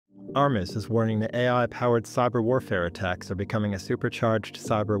Armis is warning that AI-powered cyber warfare attacks are becoming a supercharged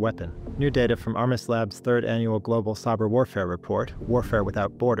cyber weapon. New data from Armis Lab's third annual Global Cyber Warfare report, Warfare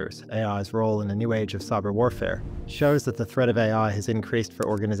Without Borders, AI's Role in a New Age of Cyber Warfare, shows that the threat of AI has increased for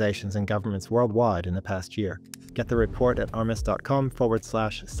organizations and governments worldwide in the past year. Get the report at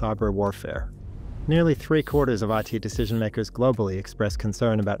armis.com/cyberwarfare. Nearly three-quarters of IT decision-makers globally express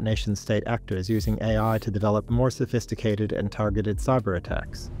concern about nation-state actors using AI to develop more sophisticated and targeted cyber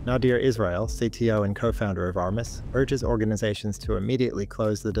attacks. Nadir Israel, CTO and co-founder of Armis, urges organizations to immediately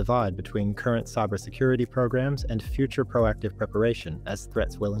close the divide between current cybersecurity programs and future proactive preparation, as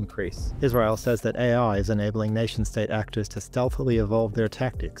threats will increase. Israel says that AI is enabling nation-state actors to stealthily evolve their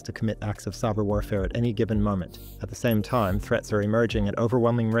tactics to commit acts of cyber warfare at any given moment. At the same time, threats are emerging at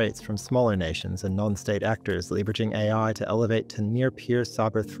overwhelming rates from smaller nations and non-state actors leveraging AI to elevate to near-peer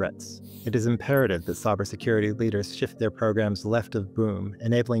cyber threats. It is imperative that cybersecurity leaders shift their programs left of boom,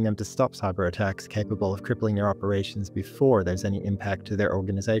 enabling them to stop cyber attacks capable of crippling their operations before there's any impact to their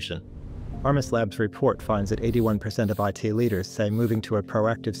organization. Armis Lab's report finds that 81% of IT leaders say moving to a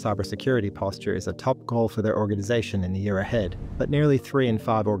proactive cybersecurity posture is a top goal for their organization in the year ahead, but nearly 3 in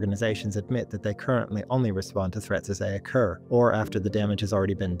 5 organizations admit that they currently only respond to threats as they occur, or after the damage has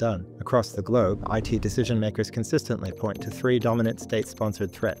already been done. Across the globe, IT decision-makers consistently point to 3 dominant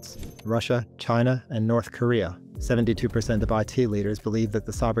state-sponsored threats: Russia, China, and North Korea. 72% of IT leaders believe that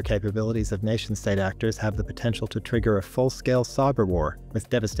the cyber capabilities of nation-state actors have the potential to trigger a full-scale cyber war, with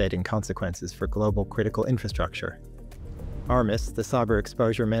devastating consequences for global critical infrastructure. Armis, the cyber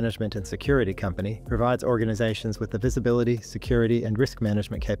exposure management and security company, provides organizations with the visibility, security, and risk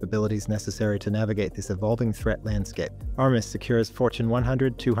management capabilities necessary to navigate this evolving threat landscape. Armis secures Fortune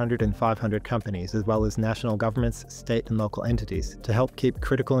 100, 200, and 500 companies, as well as national governments, state and local entities, to help keep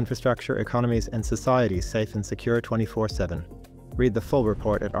critical infrastructure, economies, and societies safe and secure 24/7. Read the full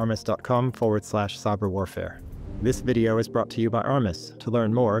report at armis.com/cyberwarfare. This video is brought to you by Armis. To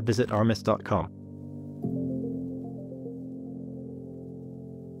learn more, visit armis.com.